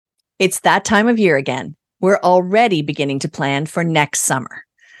It's that time of year again. We're already beginning to plan for next summer.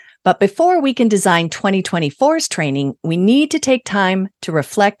 But before we can design 2024's training, we need to take time to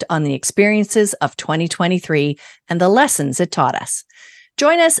reflect on the experiences of 2023 and the lessons it taught us.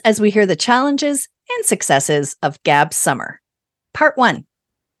 Join us as we hear the challenges and successes of Gabz Summer. Part 1,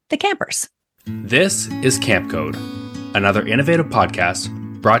 The Campers. This is Camp Code, another innovative podcast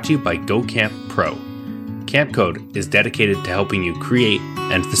brought to you by Go Camp Pro. Camp Code is dedicated to helping you create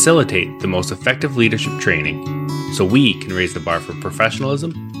and facilitate the most effective leadership training so we can raise the bar for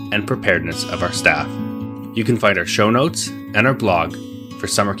professionalism and preparedness of our staff. You can find our show notes and our blog for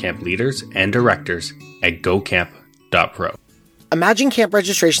summer camp leaders and directors at gocamp.pro. Imagine camp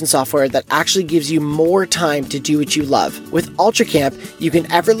registration software that actually gives you more time to do what you love. With UltraCamp, you can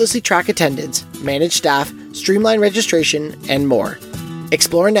effortlessly track attendance, manage staff, streamline registration, and more.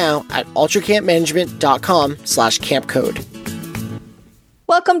 Explore now at ultracampmanagement.com/campcode.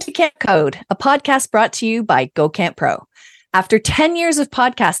 Welcome to Camp Code, a podcast brought to you by Go Camp Pro. After 10 years of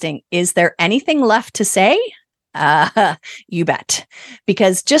podcasting, is there anything left to say? You bet.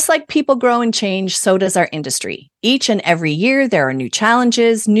 Because just like people grow and change, so does our industry. Each and every year, there are new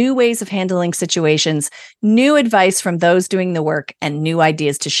challenges, new ways of handling situations, new advice from those doing the work, and new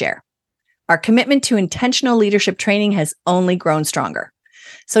ideas to share. Our commitment to intentional leadership training has only grown stronger.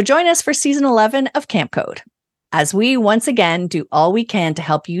 So join us for Season 11 of Camp Code, as we once again do all we can to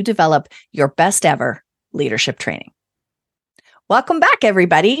help you develop your best ever leadership training. Welcome back,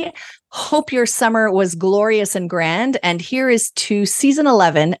 everybody. Hope your summer was glorious and grand. And here is to Season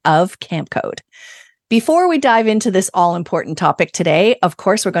 11 of Camp Code. Before we dive into this all-important topic today, of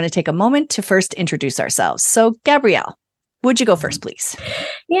course, we're going to take a moment to first introduce ourselves. So, Gabrielle, would you go first, please?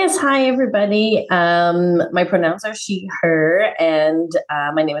 Yes. Hi, everybody. My pronouns are she, her, and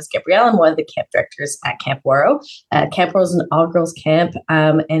my name is Gabrielle. I'm one of the camp directors at Camp Waro. Camp Waro is an all-girls camp,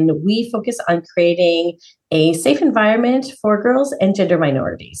 and we focus on creating a safe environment for girls and gender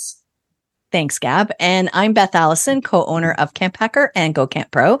minorities. Thanks, Gab. And I'm Beth Allison, co-owner of Camp Hacker and Go Camp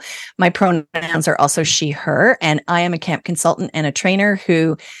Pro. My pronouns are also she, her, and I am a camp consultant and a trainer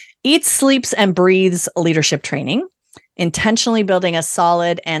who eats, sleeps, and breathes leadership training. Intentionally building a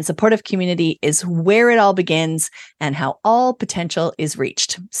solid and supportive community is where it all begins and how all potential is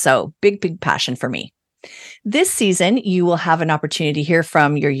reached. So big passion for me. This season, you will have an opportunity to hear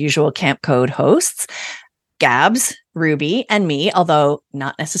from your usual Camp Code hosts, Gabz, Ruby, and me, although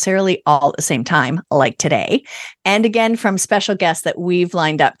not necessarily all at the same time, like today. And again, from special guests that we've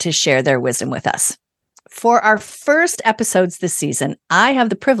lined up to share their wisdom with us. For our first episodes this season, I have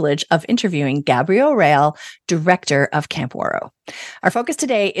the privilege of interviewing Gabrielle Rail, director of Camp Waro. Our focus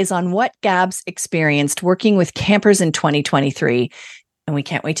today is on what Gabz experienced working with campers in 2023, and we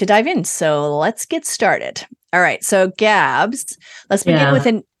can't wait to dive in. So let's get started. All right. So Gabz, let's begin with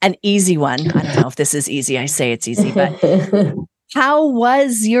an easy one. I don't know if this is easy. I say it's easy, but how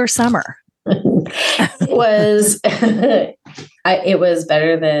was your summer? It was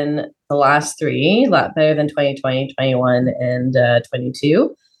better than the last three, a lot better than 2020, 21, and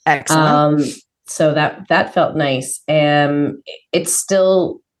 22. Excellent. So that felt nice. It's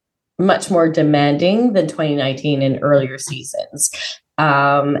still much more demanding than 2019 and earlier seasons.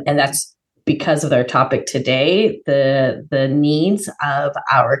 And that's because of our topic today. The needs of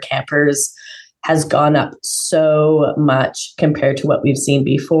our campers has gone up so much compared to what we've seen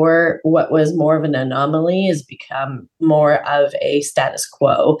before. What was more of an anomaly has become more of a status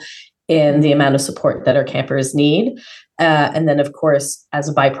quo in the amount of support that our campers need. And then, of course, as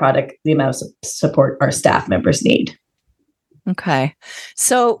a byproduct, the amount of support our staff members need. Okay.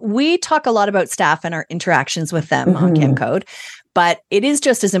 So we talk a lot about staff and our interactions with them on Camp Code, but it is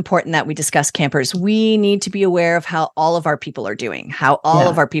just as important that we discuss campers. We need to be aware of how all of our people are doing, how all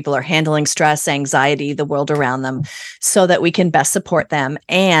of our people are handling stress, anxiety, the world around them, so that we can best support them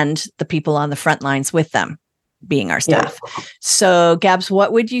and the people on the front lines with them, being our staff. Yeah. So, Gabz,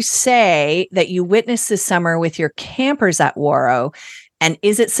 what would you say that you witnessed this summer with your campers at Waro? And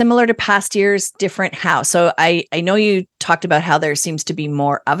is it similar to past years, different how? So I know you talked about how there seems to be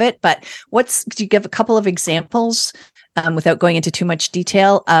more of it, but could you give a couple of examples without going into too much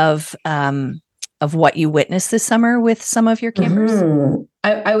detail of what you witnessed this summer with some of your campers? Mm-hmm.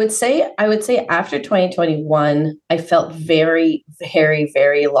 I would say after 2021, I felt very, very,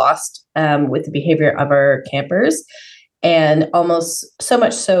 very lost with the behavior of our campers, and almost so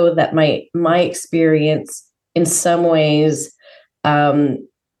much so that my experience in some ways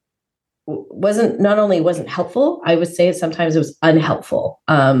wasn't helpful. I would say sometimes it was unhelpful.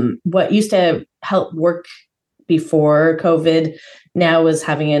 What used to help work before COVID now is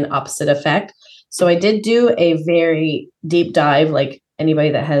having an opposite effect. So I did do a very deep dive, like anybody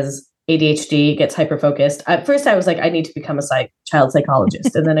that has ADHD, gets hyper-focused. At first I was like, I need to become a child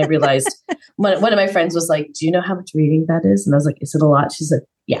psychologist. And then I realized one of my friends was like, do you know how much reading that is? And I was like, is it a lot? She said,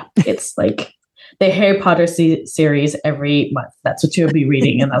 yeah, it's like the Harry Potter series every month. That's what you'll be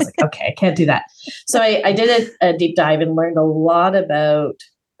reading. And I was like, okay, I can't do that. So I did a deep dive and learned a lot about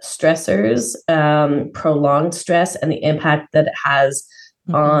stressors, prolonged stress, and the impact that it has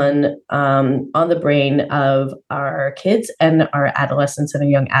on the brain of our kids and our adolescents and our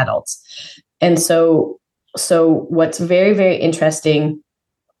young adults. And so what's very, very interesting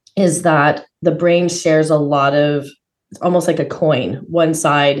is that the brain shares a lot of, almost like a coin. One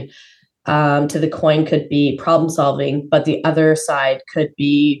side to the coin could be problem solving, but the other side could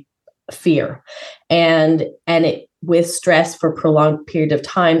be fear. And it, with stress for a prolonged period of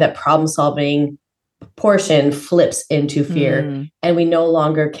time, that problem solving portion flips into fear, and we no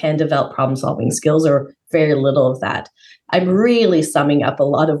longer can develop problem solving skills, or very little of that. I'm really summing up a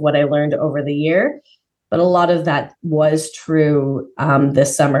lot of what I learned over the year, but a lot of that was true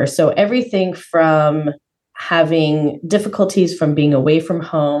this summer. So everything from having difficulties from being away from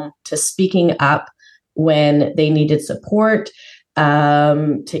home, to speaking up when they needed support,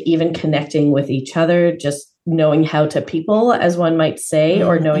 to even connecting with each other, just knowing how to people, as one might say,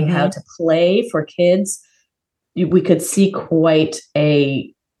 or knowing how to play for kids. We could see quite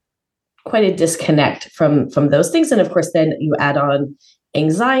a disconnect from those things. And of course, then you add on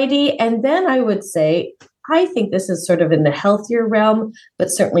anxiety. And then I would say, I think this is sort of in the healthier realm,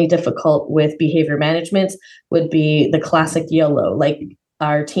 but certainly difficult with behavior management, would be the classic YOLO, like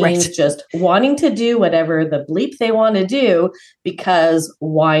our teens just wanting to do whatever the bleep they want to do, because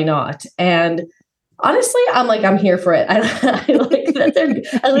why not? And honestly, I'm here for it. I like that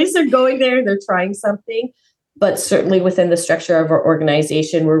at least they're going there, they're trying something. But certainly within the structure of our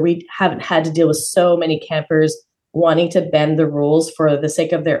organization, where we haven't had to deal with so many campers wanting to bend the rules for the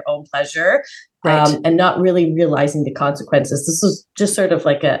sake of their own pleasure, and not really realizing the consequences. This is just sort of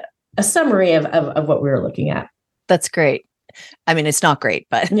like a summary of what we were looking at. That's great. I mean, it's not great,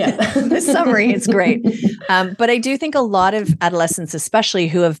 but yeah, the summary is great. But I do think a lot of adolescents, especially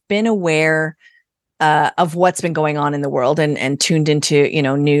who have been aware of what's been going on in the world and tuned into,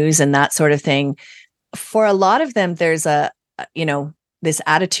 news and that sort of thing, for a lot of them, there's this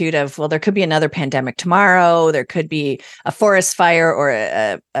attitude of, well, there could be another pandemic tomorrow. There could be a forest fire or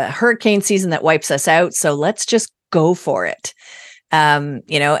a hurricane season that wipes us out. So let's just go for it, and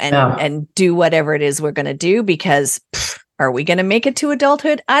do whatever it is we're going to do, because are we going to make it to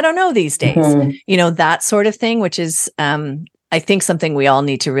adulthood? I don't know these days, that sort of thing, which is, I think, something we all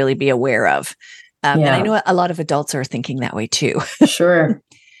need to really be aware of. And I know a lot of adults are thinking that way too. Sure.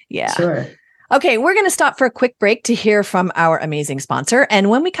 Yeah. Sure. Okay, we're going to stop for a quick break to hear from our amazing sponsor. And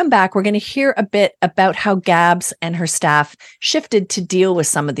when we come back, we're going to hear a bit about how Gabz and her staff shifted to deal with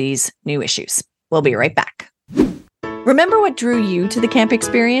some of these new issues. We'll be right back. Remember what drew you to the camp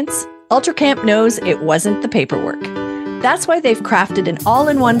experience? UltraCamp knows it wasn't the paperwork. That's why they've crafted an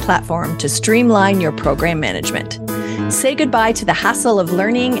all-in-one platform to streamline your program management. Say goodbye to the hassle of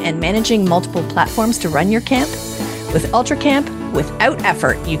learning and managing multiple platforms to run your camp. With UltraCamp, without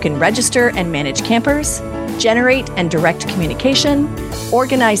effort, you can register and manage campers, generate and direct communication,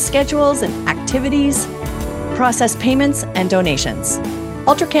 organize schedules and activities, process payments and donations.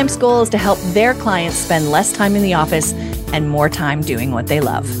 UltraCamp's goal is to help their clients spend less time in the office and more time doing what they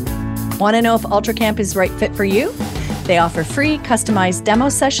love. Want to know if UltraCamp is the right fit for you? They offer free customized demo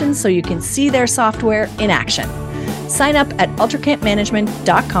sessions so you can see their software in action. Sign up at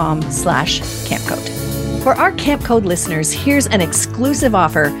ultracampmanagement.com/campcode. For our Camp Code listeners, here's an exclusive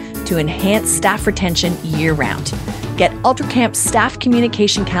offer to enhance staff retention year-round. Get UltraCamp's staff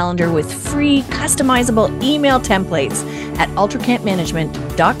communication calendar with free customizable email templates at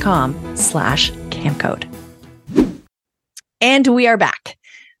ultracampmanagement.com/campcode. And we are back.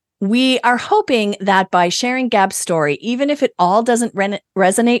 We are hoping that by sharing Gab's story, even if it all doesn't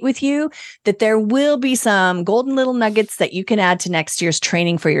resonate with you, that there will be some golden little nuggets that you can add to next year's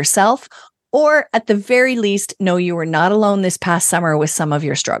training for yourself, or at the very least, know you were not alone this past summer with some of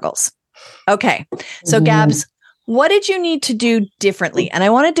your struggles. Okay, so Gabz, what did you need to do differently? And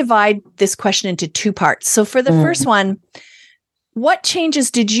I want to divide this question into two parts. So for the first one, what changes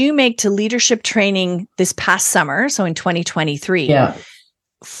did you make to leadership training this past summer, so in 2023,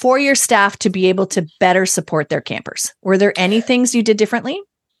 for your staff to be able to better support their campers? Were there any things you did differently?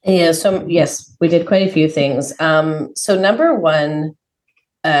 Yeah, so yes, we did quite a few things. So number one,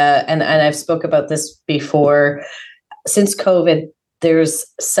 and I've spoke about this before, since COVID, there's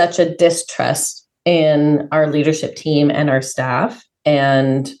such a distrust in our leadership team and our staff.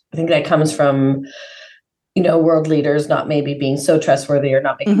 And I think that comes from world leaders not maybe being so trustworthy or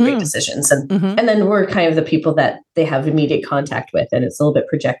not making great decisions. And then we're kind of the people that they have immediate contact with, and it's a little bit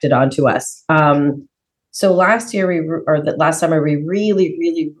projected onto us. So last summer, we really,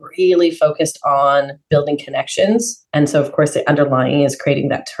 really, really focused on building connections. And so, of course, the underlying is creating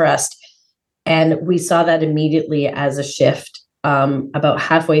that trust. And we saw that immediately as a shift about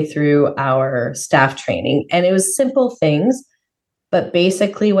halfway through our staff training. And it was simple things, but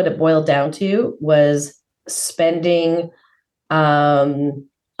basically what it boiled down to was spending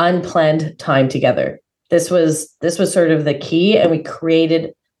unplanned time together. This was sort of the key, and we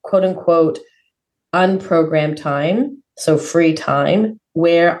created quote unquote unprogrammed time, so free time,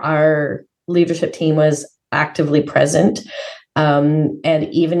 where our leadership team was actively present. And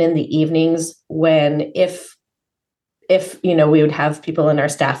even in the evenings when if we would have people in our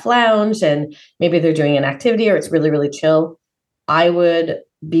staff lounge and maybe they're doing an activity or it's really, really chill, I would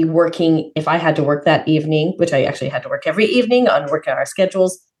be working. If I had to work that evening, which I actually had to work every evening on working on our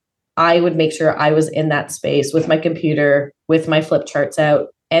schedules, I would make sure I was in that space with my computer, with my flip charts out,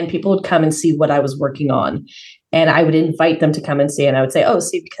 and people would come and see what I was working on. And I would invite them to come and see, and I would say, oh,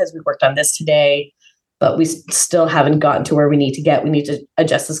 see, because we worked on this today, but we still haven't gotten to where we need to get. We need to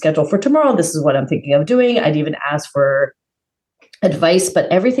adjust the schedule for tomorrow. This is what I'm thinking of doing. I'd even ask for advice, but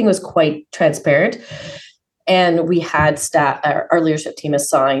everything was quite transparent. And we had staff, our leadership team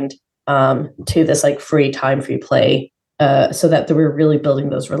assigned to this like free time, free play, so that we were really building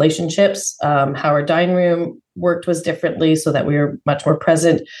those relationships. How our dining room worked was differently so that we were much more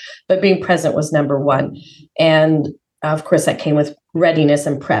present, but being present was number one. And of course, that came with readiness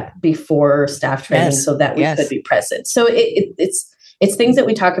and prep before staff training so that we could be present. So it's things that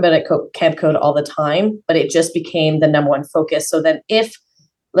we talk about at Camp Code all the time, but it just became the number one focus. So then if,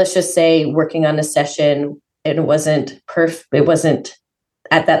 let's just say, working on a session, it wasn't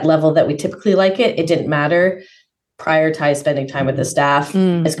at that level that we typically like it didn't matter. Prioritize spending time with the staff.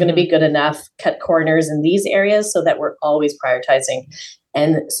 It's going to be good enough. Cut corners in these areas so that we're always prioritizing.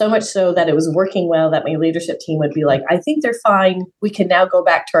 And so much so that it was working well that my leadership team would be like, I think they're fine. We can now go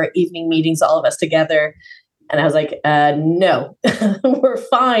back to our evening meetings, all of us together. And I was like, no, we're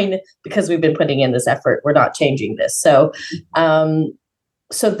fine because we've been putting in this effort. We're not changing this. So,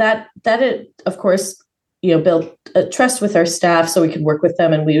 that it, of course, built a trust with our staff so we could work with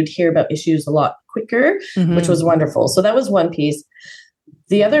them and we would hear about issues a lot quicker, which was wonderful. So that was one piece.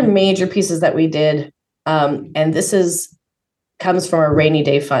 The other major pieces that we did, and this comes from our rainy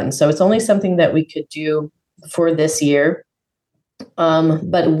day fund. So it's only something that we could do for this year.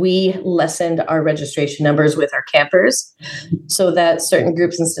 But we lessened our registration numbers with our campers so that certain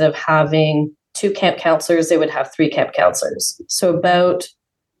groups, instead of having 2 camp counselors, they would have 3 camp counselors. So about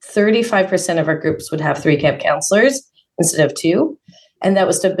 35% of our groups would have 3 camp counselors instead of 2. And that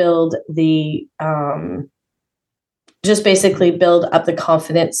was to build just basically build up the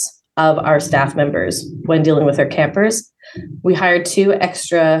confidence of our staff members when dealing with our campers. We hired 2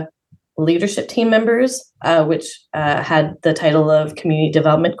 extra leadership team members, which had the title of community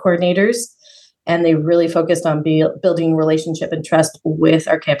development coordinators. And they really focused on building relationship and trust with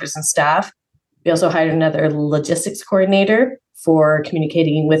our campers and staff. We also hired another logistics coordinator for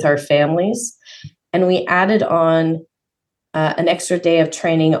communicating with our families. And we added on an extra day of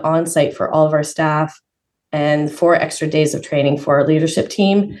training on site for all of our staff and 4 extra days of training for our leadership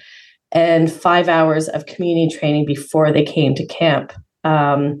team and 5 hours of community training before they came to camp,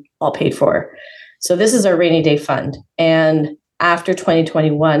 all paid for. So this is our rainy day fund. And after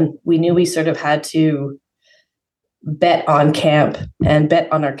 2021, we knew we sort of had to bet on camp and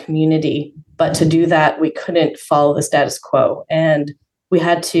bet on our community. But to do that, we couldn't follow the status quo. And we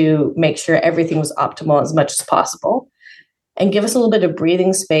had to make sure everything was optimal as much as possible and give us a little bit of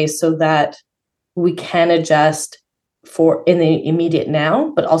breathing space so that we can adjust for in the immediate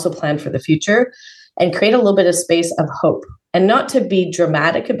now, but also plan for the future and create a little bit of space of hope. And not to be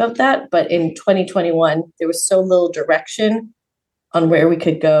dramatic about that, but in 2021, there was so little direction on where we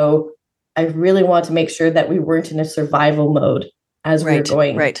could go. I really want to make sure that we weren't in a survival mode as we were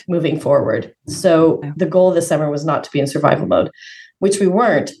going moving forward. So the goal this summer was not to be in survival mode, which we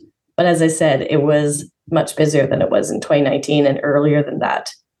weren't. But as I said, it was much busier than it was in 2019 and earlier than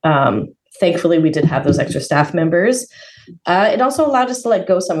that. Thankfully, we did have those extra staff members. It also allowed us to let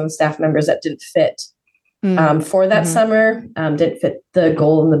go some of the staff members that didn't fit for that summer, didn't fit the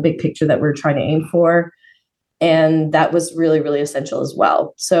goal and the big picture that we're trying to aim for. And that was really, really essential as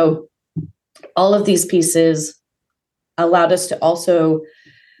well. So all of these pieces allowed us to also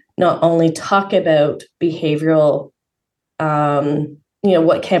not only talk about behavioral,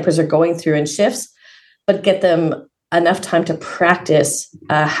 what campers are going through in shifts, but get them enough time to practice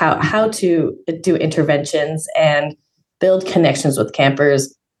how to do interventions and build connections with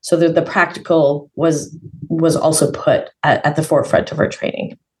campers, so that the practical was also put at the forefront of our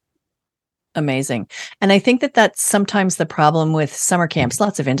training. Amazing. And I think that that's sometimes the problem with summer camps,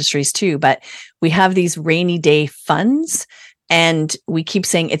 lots of industries too, but we have these rainy day funds and we keep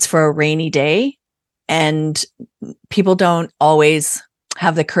saying it's for a rainy day, and people don't always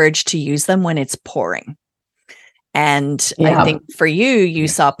have the courage to use them when it's pouring. And I think for you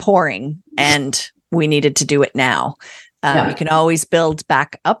saw pouring and we needed to do it now. You can always build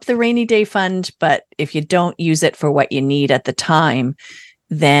back up the rainy day fund, but if you don't use it for what you need at the time,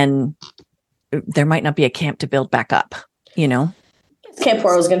 then there might not be a camp to build back up, you know? Camp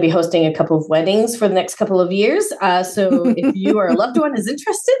Oro is going to be hosting a couple of weddings for the next couple of years. So if you or a loved one is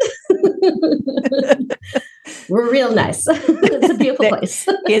interested, we're real nice. It's a beautiful place.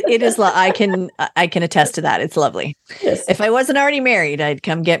 It is. I can attest to that. It's lovely. Yes. If I wasn't already married, I'd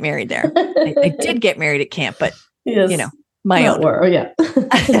come get married there. I did get married at camp, but you know, my own. Yeah.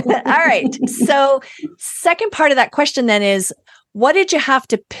 All right. So second part of that question then is, what did you have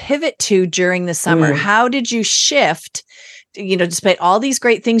to pivot to during the summer? How did you shift? You know, despite all these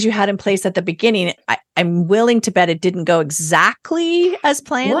great things you had in place at the beginning, I'm willing to bet it didn't go exactly as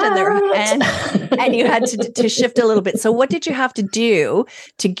planned, and you had to shift a little bit. So what did you have to do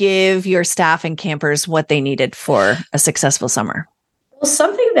to give your staff and campers what they needed for a successful summer? Well,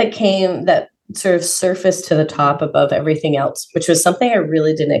 something that sort of surfaced to the top above everything else, which was something I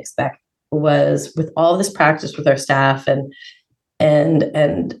really didn't expect, was with all this practice with our staff and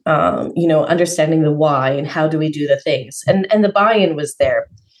you know, understanding the why and how do we do the things, and the buy-in was there.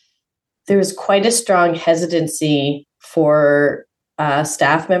 There was quite a strong hesitancy for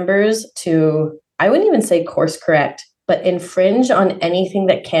staff members to, I wouldn't even say course correct, but infringe on anything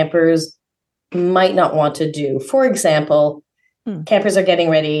that campers might not want to do. For example, campers are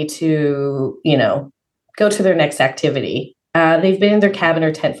getting ready to, you know, go to their next activity. They've been in their cabin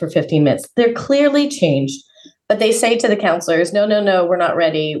or tent for 15 minutes. They're clearly changed. But they say to the counselors, no, we're not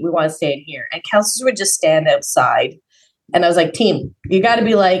ready. We want to stay in here. And counselors would just stand outside. And I was like, team, you got to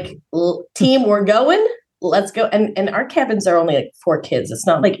be like, team, we're going. Let's go. And our cabins are only like 4 kids. It's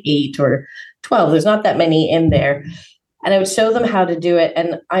not like 8 or 12. There's not that many in there. And I would show them how to do it.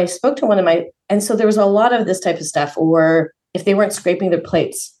 And I spoke to and so there was a lot of this type of stuff, or if they weren't scraping their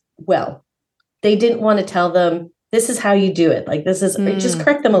plates well, they didn't want to tell them, this is how you do it. Like, this is, just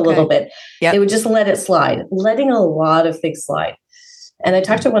correct them a little bit. Yep. They would just let it slide, letting a lot of things slide. And I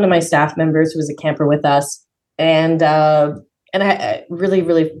talked to one of my staff members who was a camper with us, and I really,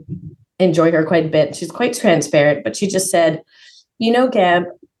 really enjoy her quite a bit. She's quite transparent, but she just said, you know, Gab,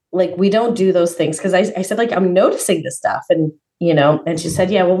 like, we don't do those things. Cause I said, like, I'm noticing this stuff. And, you know, and she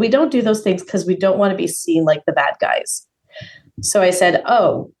said, yeah, well, we don't do those things because we don't want to be seen like the bad guys. So I said,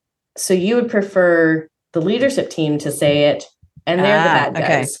 oh, so you would prefer the leadership team to say it, and they're the bad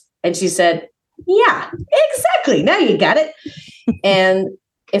guys. Okay. And she said, yeah, exactly. Now you got it. And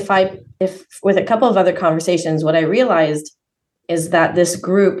if with a couple of other conversations, what I realized is that this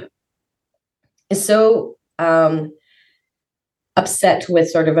group is so upset with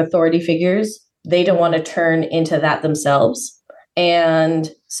sort of authority figures. They don't want to turn into that themselves.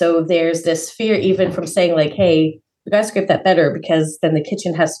 And so there's this fear, even from saying like, hey, we got to scrape that better, because then the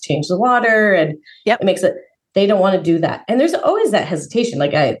kitchen has to change the water, and it makes it, they don't want to do that. And there's always that hesitation.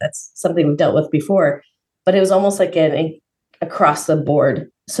 Like, that's something we've dealt with before, but it was almost like an across the board.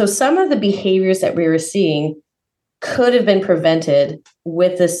 So some of the behaviors that we were seeing could have been prevented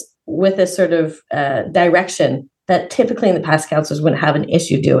with this sort of direction that typically in the past counselors wouldn't have an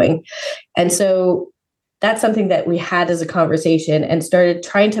issue doing. And so that's something that we had as a conversation and started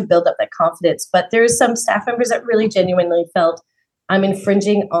trying to build up that confidence. But there's some staff members that really genuinely felt, I'm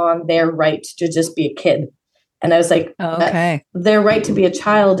infringing on their right to just be a kid. And I was like, their right to be a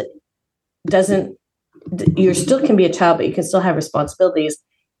child you still can be a child, but you can still have responsibilities.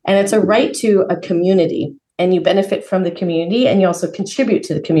 And it's a right to a community, and you benefit from the community, and you also contribute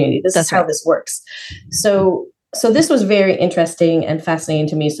to the community. This is how this works. So this was very interesting and fascinating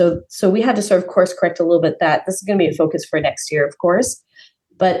to me. So we had to sort of course correct a little bit that this is going to be a focus for next year, of course.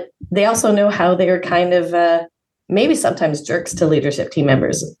 But they also know how they are kind of maybe sometimes jerks to leadership team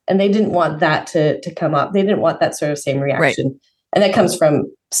members. And they didn't want that to come up. They didn't want that sort of same reaction. Right. And that comes from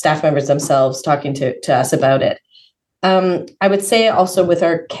staff members themselves talking to us about it. I would say also with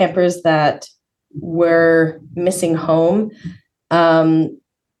our campers that were missing home, there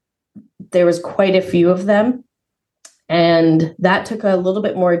was quite a few of them. And that took a little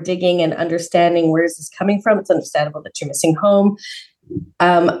bit more digging and understanding, where is this coming from? It's understandable that you're missing home.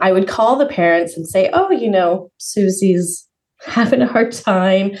 I would call the parents and say, oh, Susie's having a hard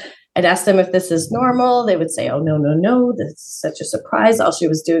time. I'd ask them if this is normal. They would say, oh, no, this is such a surprise. All she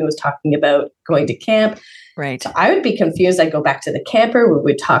was doing was talking about going to camp. Right. So I would be confused. I'd go back to the camper where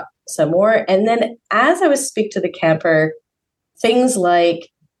we'd talk some more. And then as I would speak to the camper, things like,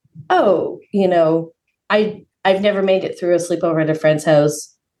 oh, I've never made it through a sleepover at a friend's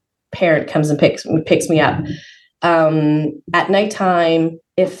house. Parent comes and picks me up. At nighttime,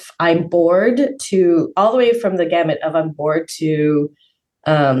 if I'm bored, to all the way from the gamut of I'm bored to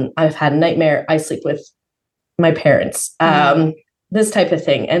I've had a nightmare, I sleep with my parents, this type of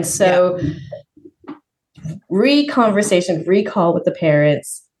thing. And so recall with the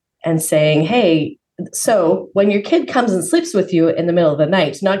parents and saying, hey, so when your kid comes and sleeps with you in the middle of the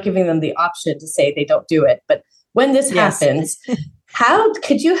night, not giving them the option to say they don't do it, but when this happens, how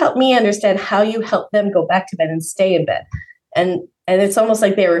could you help me understand how you help them go back to bed and stay in bed? And it's almost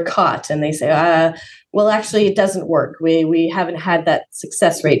like they were caught and they say, well, actually it doesn't work. We haven't had that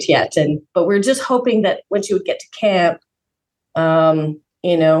success rate yet. But we're just hoping that when she would get to camp,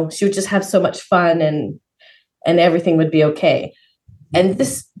 she would just have so much fun and everything would be okay. And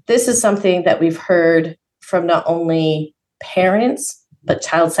this is something that we've heard from not only parents, but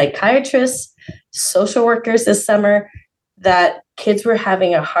child psychiatrists, social workers this summer, that kids were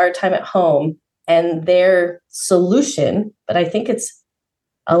having a hard time at home, and their solution, but I think it's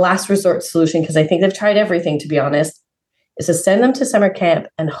a last resort solution because I think they've tried everything, to be honest, is to send them to summer camp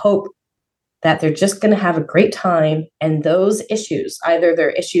and hope that they're just going to have a great time. And those issues, either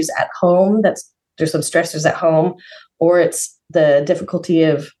they're issues at home, there's some stressors at home, or it's the difficulty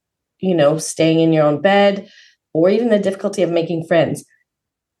of, staying in your own bed, or even the difficulty of making friends,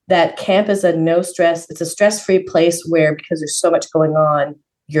 that camp is a no stress. It's a stress-free place where, because there's so much going on,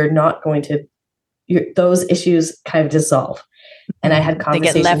 those issues kind of dissolve. And I had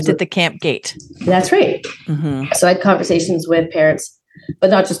conversations. They get left at the camp gate. That's right. Mm-hmm. So I had conversations with parents, but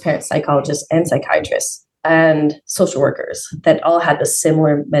not just parents, psychologists and psychiatrists and social workers that all had the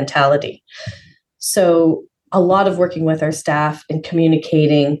similar mentality. So a lot of working with our staff and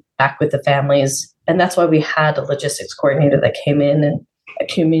communicating back with the families. And that's why we had a logistics coordinator that came in and a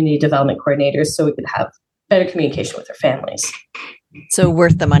community development coordinator, so we could have better communication with our families. So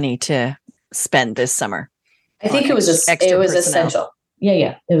worth the money to spend this summer. I think it was essential.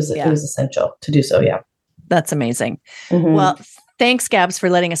 Yeah. It was essential to do so. Yeah. That's amazing. Mm-hmm. Well, thanks, Gabz, for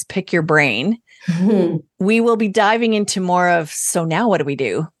letting us pick your brain. Mm-hmm. We will be diving into more of, so now what do we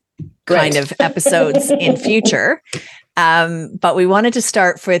do? Kind of episodes in future. But we wanted to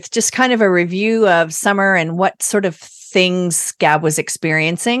start with just kind of a review of summer and what sort of things Gab was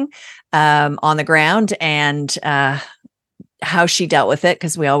experiencing on the ground, and how she dealt with it,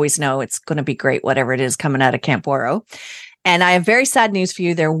 because we always know it's going to be great, whatever it is coming out of Camp Waro. And I have very sad news for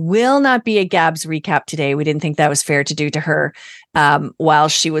you. There will not be a Gabz recap today. We didn't think that was fair to do to her while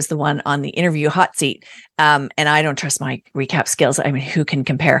she was the one on the interview hot seat. And I don't trust my recap skills. I mean, who can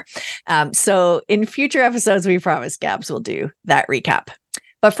compare? So in future episodes, we promise Gabz will do that recap.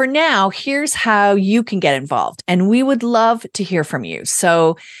 But for now, here's how you can get involved. And we would love to hear from you.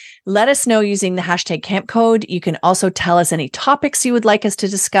 So let us know using the hashtag camp code. You can also tell us any topics you would like us to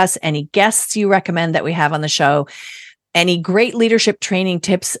discuss, any guests you recommend that we have on the show, any great leadership training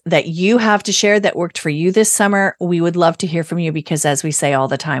tips that you have to share that worked for you this summer. We would love to hear from you because, as we say all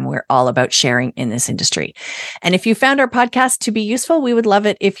the time, we're all about sharing in this industry. And if you found our podcast to be useful, we would love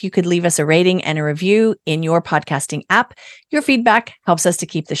it if you could leave us a rating and a review in your podcasting app. Your feedback helps us to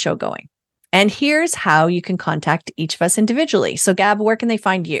keep the show going. And here's how you can contact each of us individually. So Gab, where can they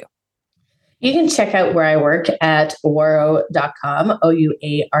find you? You can check out where I work at waro.com,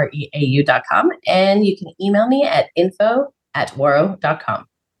 ouareau.com, and you can email me at info@waro.com.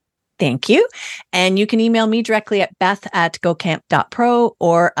 Thank you. And you can email me directly at beth@gocamp.pro,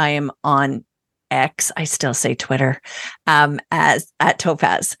 or I am on X, I still say Twitter, as at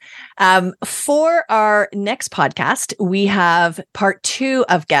Topaz. For our next podcast, we have part 2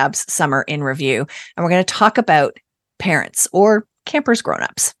 of Gab's Summer in Review, and we're going to talk about parents or campers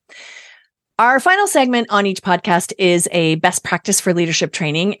grown-ups. Our final segment on each podcast is a best practice for leadership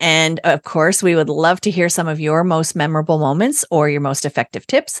training. And of course, we would love to hear some of your most memorable moments or your most effective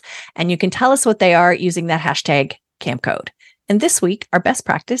tips. And you can tell us what they are using that hashtag camp code. And this week, our best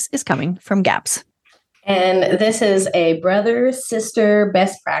practice is coming from Gabz. And this is a brother-sister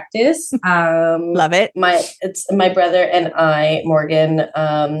best practice. Love it. It's my brother and I, Morgan,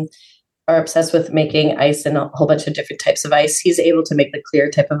 are obsessed with making ice and a whole bunch of different types of ice. He's able to make the clear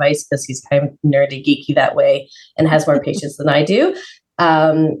type of ice because he's kind of nerdy, geeky that way and has more patience than I do.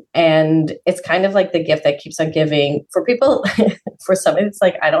 And it's kind of like the gift that keeps on giving for people. For some, it's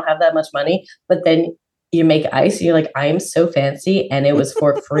like, I don't have that much money, but then you make ice. You're like, I'm so fancy, and it was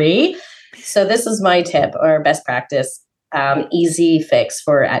for free. So this is my tip or best practice, easy fix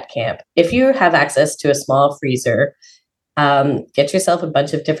for at camp. If you have access to a small freezer, get yourself a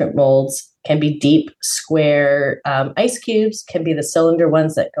bunch of different molds. Can be deep, square ice cubes, can be the cylinder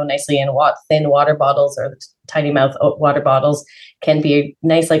ones that go nicely in thin water bottles or tiny mouth water bottles, can be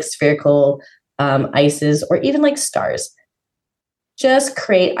nice like spherical ices, or even like stars. Just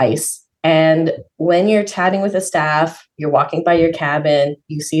create ice. And when you're chatting with the staff, you're walking by your cabin,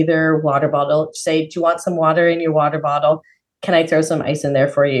 you see their water bottle, say, do you want some water in your water bottle? Can I throw some ice in there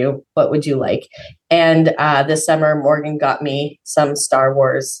for you? What would you like? And this summer, Morgan got me some Star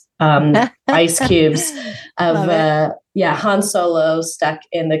Wars ice cubes of Han Solo stuck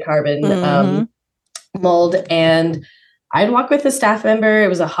in the carbon mold. And I'd walk with a staff member. It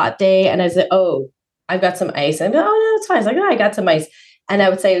was a hot day, and I said, "Oh, I've got some ice." And I'd be, "Oh no, it's fine." It's like, "Oh, I got some ice." And I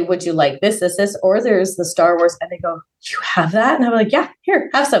would say, "Would you like this, or there's the Star Wars?" And they go, "You have that?" And I'm like, "Yeah, here,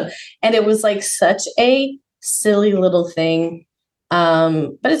 have some." And it was like such a silly little thing.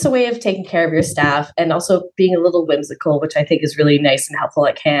 But it's a way of taking care of your staff and also being a little whimsical, which I think is really nice and helpful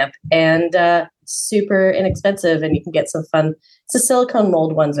at camp, and super inexpensive. And you can get some fun. It's the silicone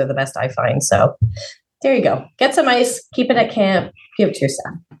mold ones are the best, I find. So there you go. Get some ice, keep it at camp, give it to your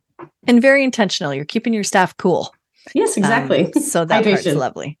staff. And very intentional. You're keeping your staff cool. Yes, exactly. So that part's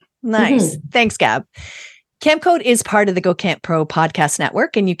lovely. Nice. Thanks, Gab. Camp Code is part of the Go Camp Pro podcast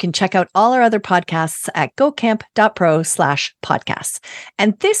network, and you can check out all our other podcasts at gocamp.pro/podcasts.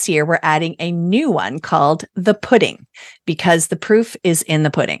 And this year, we're adding a new one called The Pudding, because the proof is in the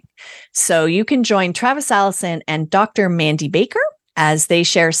pudding. So you can join Travis Allison and Dr. Mandy Baker as they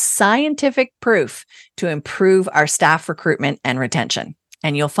share scientific proof to improve our staff recruitment and retention.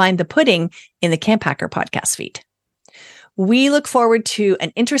 And you'll find The Pudding in the Camp Hacker podcast feed. We look forward to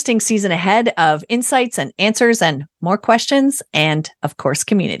an interesting season ahead of insights and answers and more questions and, of course,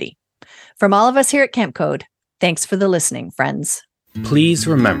 community. From all of us here at Camp Code, thanks for the listening, friends. Please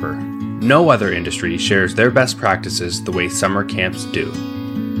remember, no other industry shares their best practices the way summer camps do.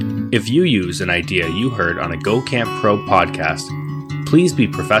 If you use an idea you heard on a Go Camp Pro podcast, please be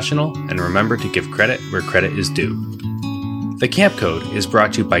professional and remember to give credit where credit is due. The Camp Code is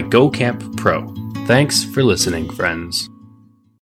brought to you by Go Camp Pro. Thanks for listening, friends.